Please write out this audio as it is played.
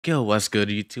Yo, what's good,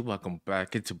 YouTube? Welcome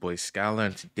back. It's your boy Schuyler,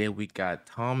 and today we got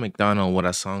Tom MacDonald with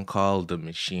a song called The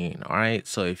Machine. All right,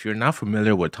 so if you're not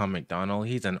familiar with Tom MacDonald,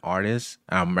 he's an artist,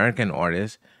 an American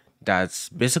artist. That's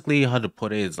basically how to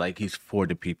put it is like he's for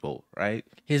the people, right?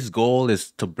 His goal is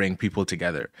to bring people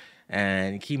together.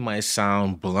 And he might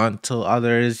sound blunt to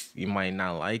others, you might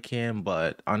not like him,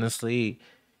 but honestly,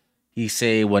 he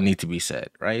say what need to be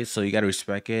said, right? So you gotta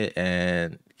respect it.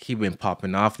 And he been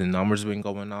popping off, the numbers been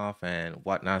going off and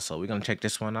whatnot. So we're gonna check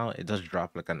this one out. It just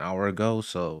dropped like an hour ago.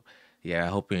 So yeah, I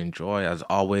hope you enjoy. As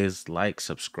always, like,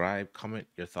 subscribe, comment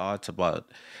your thoughts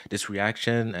about this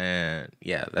reaction, and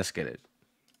yeah, let's get it.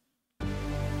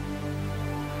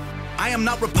 I am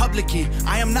not Republican,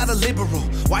 I am not a liberal.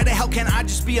 Why the hell can't I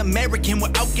just be American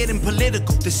without getting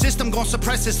political? The system gon'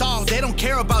 suppress us all, they don't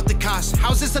care about the cost.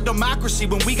 How's this a democracy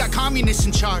when we got communists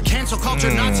in charge? Cancel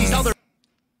culture, Nazis, other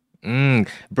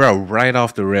Bro, right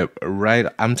off the rip, right?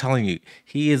 I'm telling you,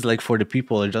 he is like for the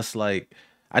people, just like,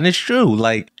 and it's true.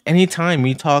 Like anytime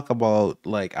we talk about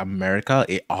like America,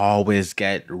 it always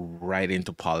get right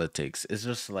into politics. It's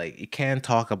just like you can't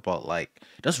talk about like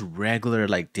just regular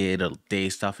like day to day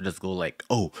stuff. Just go like,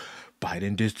 oh,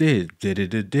 Biden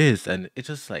did this, and it's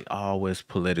just like always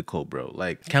political, bro.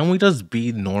 Like, can we just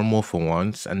be normal for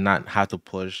once and not have to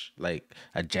push like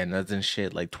agendas and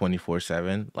shit like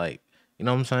 24/7? Like, you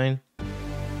know what I'm saying?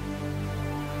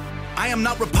 I am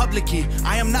not Republican,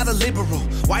 I am not a liberal.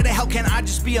 Why the hell can't I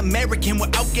just be American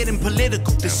without getting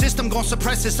political? The system gon'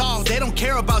 suppress us all, they don't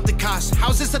care about the cost.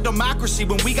 How's this a democracy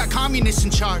when we got communists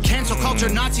in charge? Cancel culture,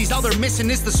 Nazis, all they're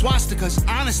missing is the swastikas.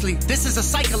 Honestly, this is a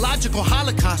psychological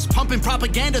holocaust. Pumping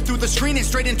propaganda through the screen and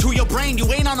straight into your brain. You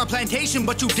ain't on a plantation,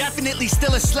 but you definitely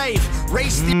still a slave.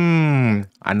 Race And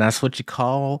that's what you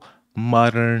call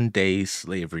modern day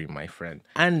slavery, my friend.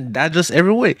 And that just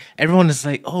everywhere. Everyone is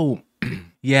like, oh,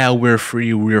 yeah, we're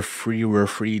free, we're free, we're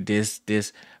free. This.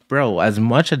 Bro, as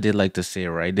much as they like to say,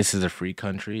 right, this is a free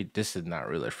country, this is not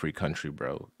really a free country,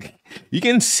 bro. You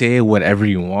can say whatever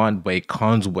you want, but it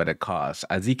comes with a cost.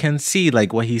 As you can see,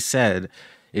 like what he said,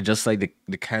 it's just like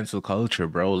the cancel culture,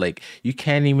 bro. Like you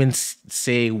can't even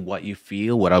say what you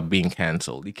feel without being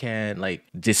canceled. You can't like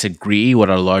disagree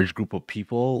with a large group of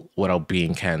people without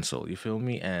being canceled. You feel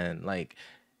me? And like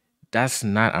that's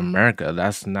not America.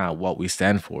 That's not what we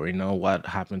stand for. You know what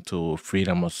happened to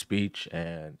freedom of speech,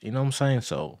 and you know what I'm saying?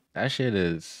 So that shit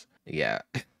is, yeah.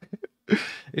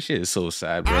 This shit is so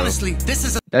sad, bro. Honestly, this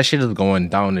is a That shit is going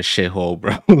down the shithole,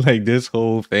 bro. Like this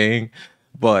whole thing.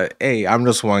 But hey, I'm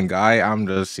just one guy. I'm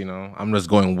just, I'm just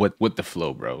going with the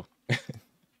flow, bro.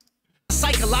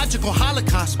 psychological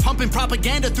holocaust. Pumping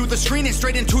propaganda through the screen and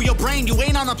straight into your brain. You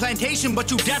ain't on a plantation,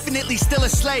 but you definitely still a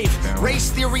slave.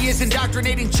 Race theory is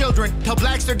indoctrinating children. Tell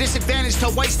blacks they're disadvantaged,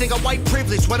 tell whites they got white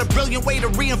privilege. What a brilliant way to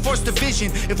reinforce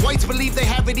division. If whites believe they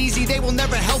have it easy, they will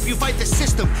never help you fight the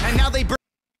system. And now they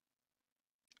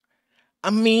I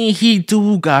mean, he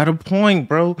do got a point,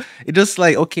 bro. It's just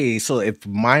like, okay, so if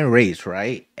my race,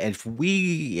 right?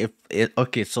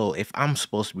 Okay, so if I'm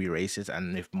supposed to be racist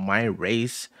and if my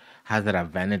race has an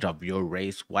advantage of your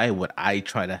race, why would I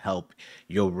try to help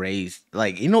your race?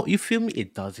 Like, you feel me?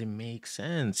 It doesn't make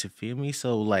sense. You feel me?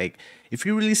 So, like, if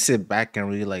you really sit back and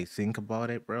really like think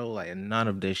about it, bro, like none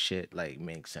of this shit like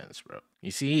makes sense, bro. You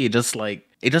see, it just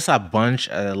a bunch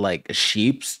of like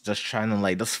sheeps just trying to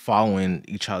like just following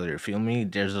each other. Feel me?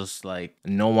 There's just like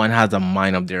no one has a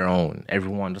mind of their own.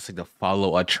 Everyone just like to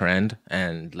follow a trend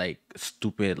and like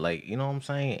stupid, like you know what I'm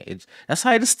saying? It's that's how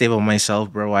I just stay by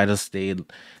myself, bro. I just stay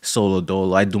solo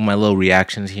dolo. I do my little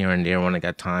reactions here and there when I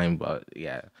got time, but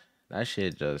yeah. That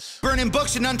shit just burning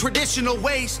books in untraditional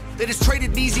ways. That is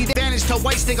traded easy advantage to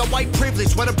whites they got white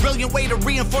privilege. What a brilliant way to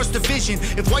reinforce division.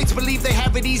 If whites believe they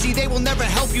have it easy, they will never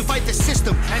help you fight the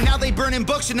system. And now they burning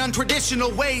books in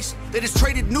untraditional ways. That is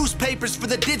traded newspapers for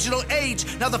the digital age.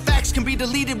 Now the facts can be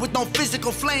deleted with no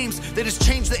physical flames. That has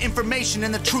changed the information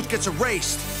and the truth gets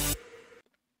erased.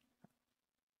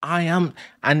 I am,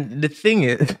 and the thing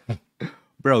is,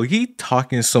 bro, he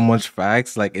talking so much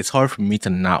facts, like it's hard for me to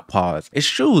not pause. It's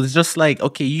true. It's just like,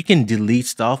 okay, you can delete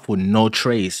stuff with no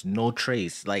trace, no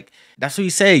trace. Like that's what he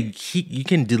said. You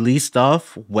can delete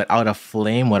stuff without a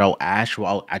flame, without ash,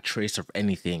 without a trace of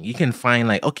anything. You can find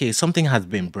like, okay, something has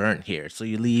been burnt here, so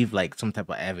you leave like some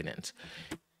type of evidence.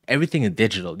 Everything is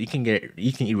digital. You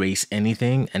can erase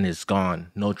anything and it's gone,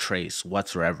 no trace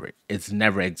whatsoever. It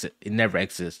never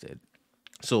existed.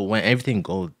 So when everything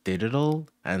goes digital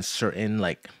and certain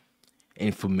like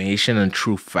information and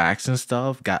true facts and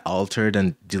stuff got altered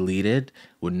and deleted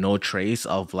with no trace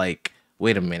of like,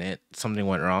 wait a minute, something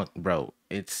went wrong, bro.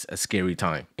 It's a scary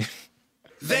time.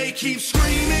 They keep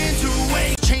screaming to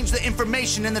wake. Change the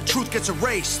information and the truth gets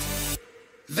erased.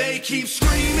 They keep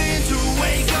screaming to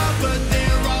wake up, but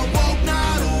they're all woke,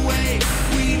 not awake.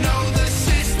 We know the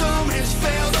system has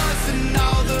failed us and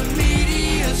all the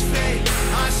media's fake.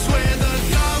 I swear the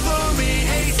government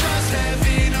hates us.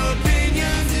 Having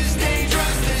opinions is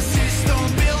dangerous. The system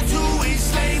built to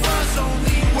enslave us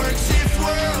only works if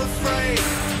we're afraid.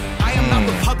 I am not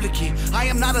Republican, I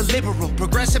am not a liberal.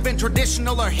 Progressive and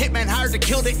traditional are hitmen hired to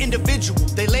kill the individual.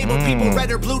 They label people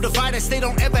red or blue, divide us, they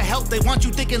don't ever help. They want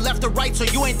you thinking left or right, so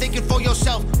you ain't thinking for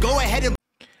yourself. Go ahead and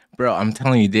Bro, I'm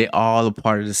telling you, they all a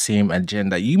part of the same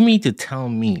agenda. You mean to tell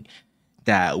me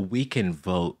that we can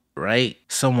vote, right?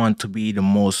 Someone to be the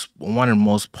most one of the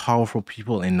most powerful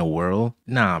people in the world?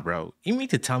 Nah, bro. You mean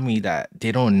to tell me that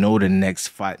they don't know the next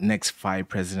five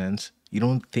presidents? You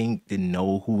don't think they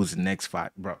know who's the next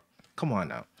five, bro? Come on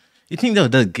now. You think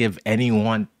they'll give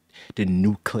anyone the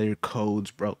nuclear codes,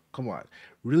 bro? Come on.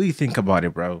 Really think about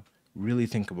it, bro. Really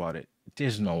think about it.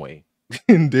 There's no way.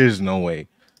 There's no way.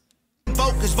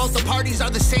 vote, cause both the parties are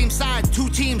the same side. Two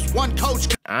teams, one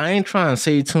coach. I ain't trying to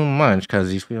say too much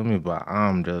because you feel me, but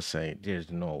I'm just saying there's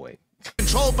no way.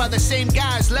 Controlled by the same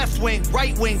guys, left wing,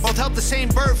 right wing, both help the same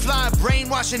bird fly,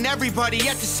 brainwashing everybody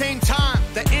at the same time.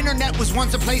 The internet was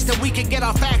once a place that we could get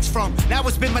our facts from. Now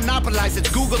it's been monopolized,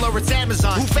 it's Google or it's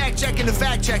Amazon. Who fact checking the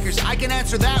fact checkers? I can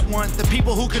answer that one. The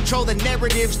people who control the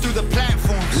narratives through the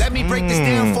platforms. Let me break this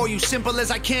down for you, simple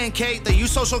as I can, Kate. They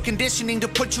use social conditioning to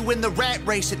put you in the rat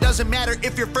race. It doesn't matter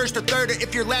if you're first or third or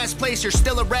if you're last place, you're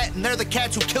still a rat, and they're the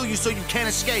cats who kill you so you can't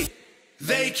escape.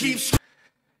 They keep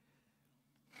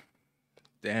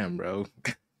Damn, bro.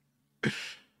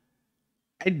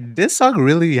 This song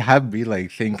really had me like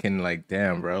thinking, like,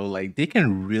 damn, bro. Like they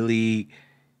can really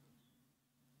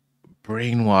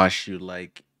brainwash you.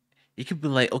 Like you could be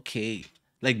like, okay,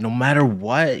 like no matter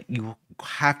what, you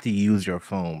have to use your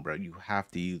phone, bro. You have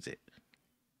to use it.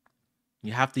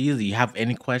 You have to use it. You have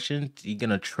any questions, you're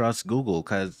gonna trust Google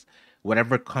because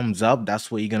whatever comes up,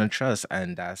 that's what you're gonna trust.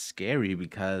 And that's scary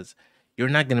because you're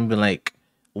not gonna be like,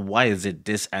 why is it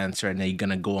this answer? And then you're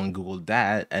gonna go and Google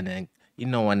that and then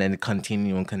and then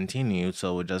continue and continue.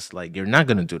 So just like you're not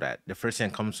gonna do that. The first thing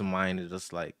that comes to mind is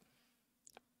just like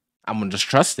I'm gonna just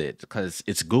trust it because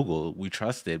it's Google. We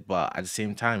trust it, but at the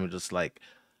same time, it's just like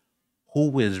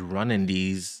who is running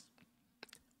these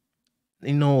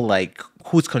like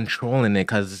who's controlling it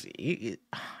because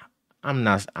I'm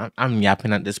not I'm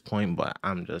yapping at this point, but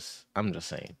I'm just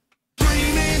saying.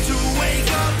 screaming to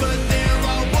wake up, but they're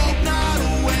all woke, not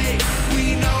awake.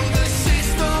 We know the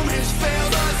system has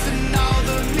failed us and all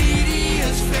the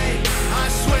media's fake. I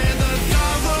swear the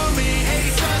government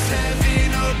hates us.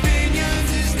 Having opinions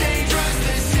is dangerous.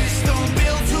 The system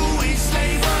built to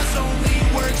enslave us only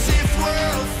works if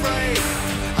we're afraid.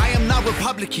 I am not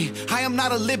Republican, I am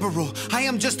not a liberal. I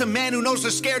am just a man who knows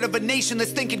they're scared of a nation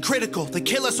that's thinking critical. They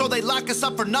kill us or they lock us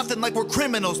up for nothing like we're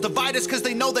criminals. Divide us cause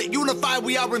they know that unified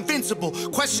we are invincible.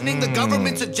 Questioning the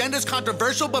government's agenda is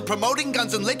controversial, but promoting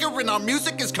guns and liquor in our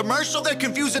music is commercial. They're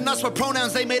confusing us with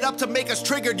pronouns they made up to make us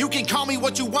triggered. You can call me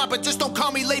what you want, but just don't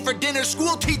call me late for dinner.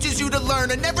 School teaches you to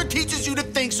learn and never teaches you to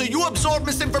think. So you absorb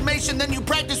misinformation, then you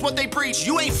practice what they preach.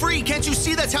 You ain't free, can't you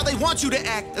see that's how they want you to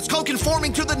act? That's called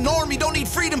conforming to the norm, you don't need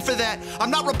freedom for that. I'm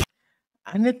not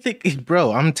I didn't think,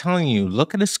 bro. I'm telling you,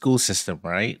 look at the school system,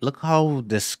 right? Look how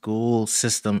the school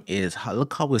system is.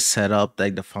 Look how it's set up,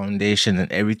 like the foundation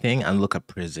and everything, and look at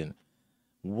prison.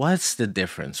 What's the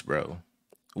difference, bro?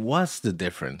 What's the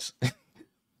difference?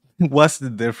 What's the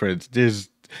difference?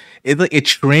 It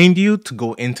trained you to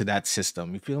go into that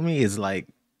system. You feel me? It's like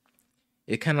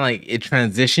it kind of like it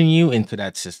transition you into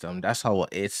that system. That's how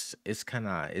it's kind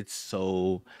of it's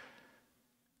so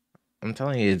I'm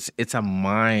telling you, it's a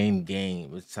mind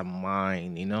game. It's a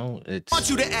mind, want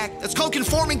It's you to act. That's called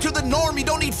conforming to the norm. You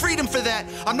don't need freedom for that.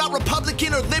 I'm not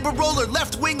Republican or liberal or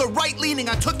left wing or right leaning.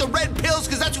 I took the red pills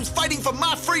because that's who's fighting for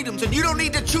my freedoms. And you don't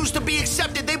need to choose to be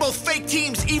accepted. They both fake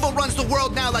teams. Evil runs the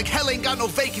world now like hell ain't got no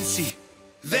vacancy.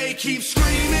 They keep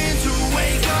screaming to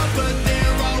wake up, but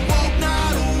they're all woke,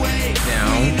 not awake. We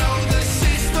down, know the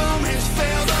system has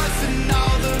failed us and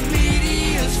all the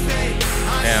media's fake.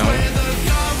 I down. swear the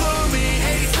government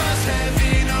hates us.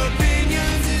 Having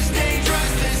opinions is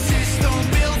dangerous. The system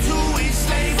built to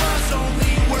enslave us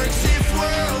only works if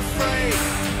we're afraid.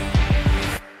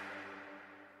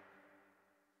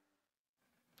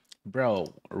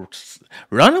 Bro,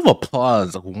 round of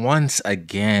applause once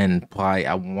again by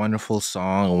a wonderful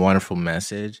song, a wonderful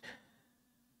message.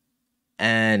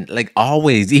 And like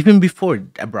always, even before,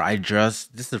 bro, I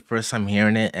just this is the first time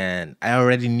hearing it, and I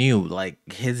already knew like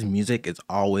his music is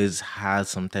always has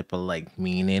some type of like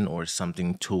meaning or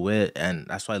something to it, and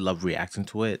that's why I love reacting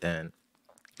to it. And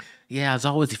yeah, as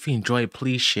always, if you enjoy it,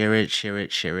 please share it, share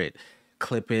it, share it,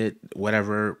 clip it,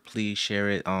 whatever. Please share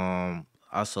it.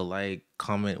 Also like,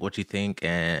 comment what you think,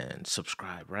 and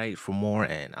subscribe right for more.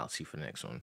 And I'll see you for the next one.